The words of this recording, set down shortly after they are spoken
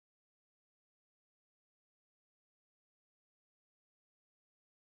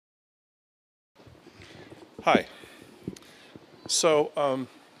Hi. So,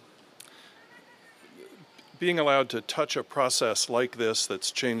 being allowed to touch a process like this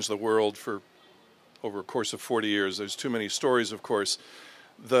that's changed the world for over a course of 40 years, there's too many stories, of course.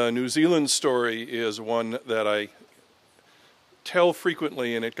 The New Zealand story is one that I tell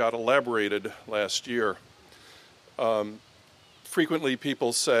frequently, and it got elaborated last year. Frequently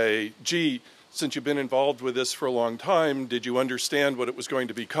people say, gee, since you've been involved with this for a long time, did you understand what it was going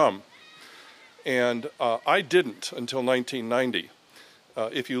to become? And I didn't until 1990.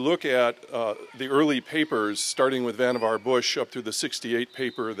 If you look at the early papers, starting with Vannevar Bush up through the '68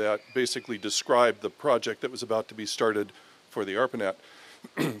 paper that basically described the project that was about to be started for the ARPANET,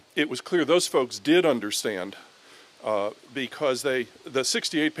 it was clear those folks did understand because the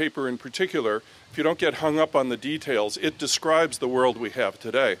 '68 paper in particular, if you don't get hung up on the details, it describes the world we have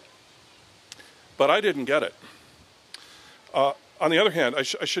today. But I didn't get it. On the other hand, I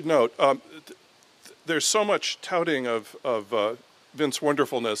should note, there's so much touting of Vince's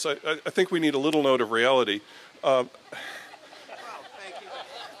wonderfulness. I think we need a little note of reality. Well, thank you.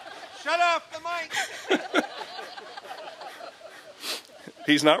 Shut off the mic!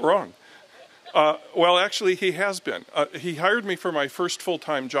 He's not wrong. Well, actually, he has been. He hired me for my first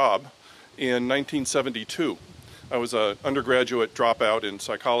full-time job in 1972. I was an undergraduate dropout in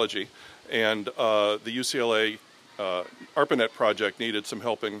psychology, and the UCLA ARPANET project needed some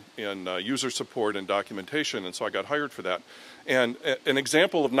help in user support and documentation, and so I got hired for that. And an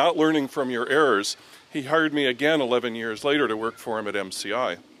example of not learning from your errors, he hired me again 11 years later to work for him at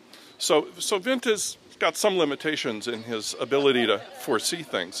MCI. So Vint has got some limitations in his ability to foresee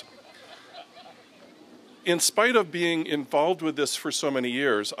things. In spite of being involved with this for so many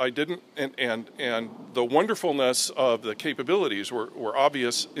years, I didn't, and the wonderfulness of the capabilities were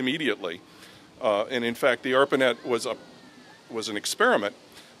obvious immediately. And in fact, the ARPANET was an experiment,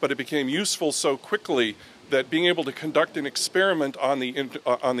 but it became useful so quickly that being able to conduct an experiment on the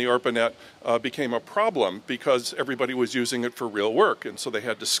ARPANET became a problem because everybody was using it for real work, and so they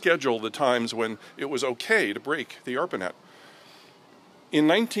had to schedule the times when it was okay to break the ARPANET. In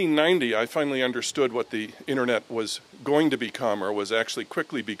 1990, I finally understood what the internet was going to become, or was actually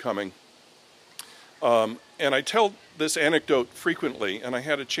quickly becoming. And I tell this anecdote frequently, and I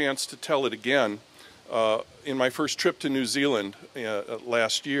had a chance to tell it again in my first trip to New Zealand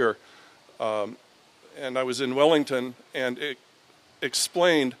last year. And I was in Wellington, and it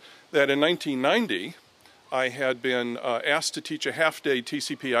explained that in 1990, I had been asked to teach a half-day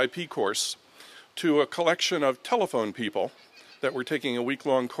TCP IP course to a collection of telephone people that were taking a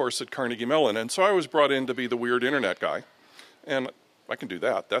week-long course at Carnegie Mellon. And so I was brought in to be the weird internet guy. And I can do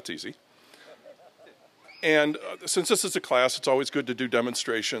that, that's easy. And since this is a class, it's always good to do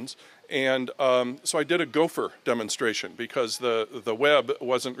demonstrations. And so I did a gopher demonstration because the web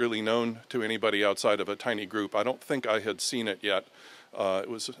wasn't really known to anybody outside of a tiny group. I don't think I had seen it yet. It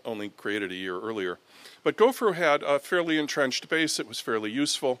was only created a year earlier. But gopher had a fairly entrenched base. It was fairly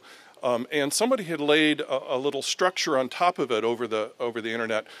useful. And somebody had laid a little structure on top of it over the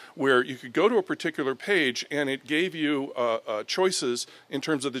internet where you could go to a particular page and it gave you choices in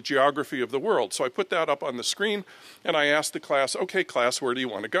terms of the geography of the world. So I put that up on the screen and I asked the class, okay class, where do you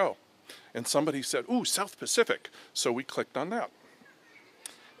want to go? And somebody said, ooh, South Pacific. So we clicked on that.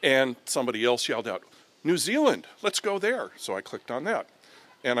 And somebody else yelled out, New Zealand, let's go there. So I clicked on that.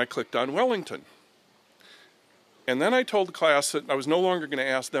 And I clicked on Wellington. And then I told the class that I was no longer going to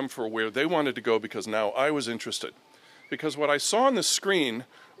ask them for where they wanted to go because now I was interested. Because what I saw on the screen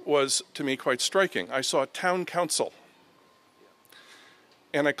was, to me, quite striking. I saw town council.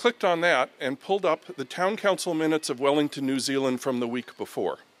 And I clicked on that and pulled up the town council minutes of Wellington, New Zealand from the week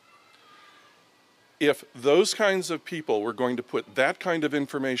before. If those kinds of people were going to put that kind of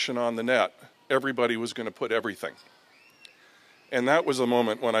information on the net, everybody was going to put everything. And that was the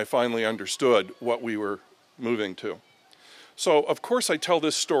moment when I finally understood what we were moving to. So, of course, I tell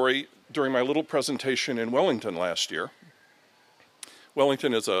this story during my little presentation in Wellington last year.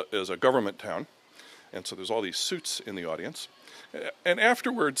 Wellington is a government town, and so there's all these suits in the audience. And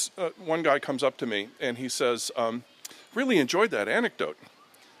afterwards, one guy comes up to me and he says, really enjoyed that anecdote.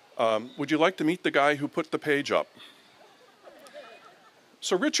 Would you like to meet the guy who put the page up?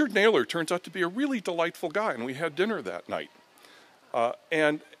 So Richard Naylor turns out to be a really delightful guy, and we had dinner that night.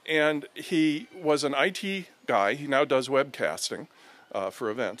 And he was an IT guy. He now does webcasting for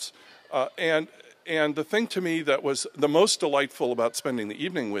events. And the thing to me that was the most delightful about spending the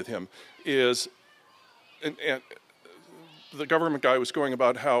evening with him is, and the government guy was going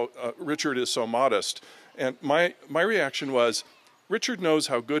about how Richard is so modest. And my reaction was, Richard knows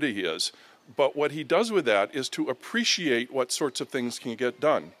how good he is, but what he does with that is to appreciate what sorts of things can get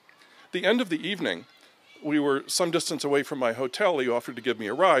done. At the end of the evening, we were some distance away from my hotel, he offered to give me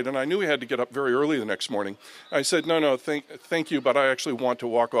a ride, and I knew he had to get up very early the next morning. I said, no, thank you, but I actually want to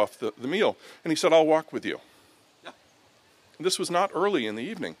walk off the meal. And he said, I'll walk with you. Yeah. This was not early in the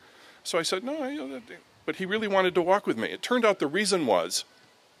evening. So I said, no, but he really wanted to walk with me. It turned out the reason was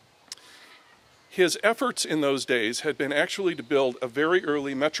his efforts in those days had been actually to build a very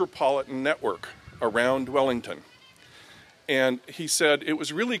early metropolitan network around Wellington. And he said it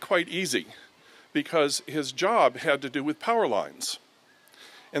was really quite easy because his job had to do with power lines.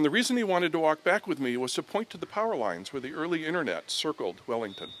 And the reason he wanted to walk back with me was to point to the power lines where the early internet circled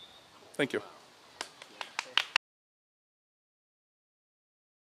Wellington. Thank you.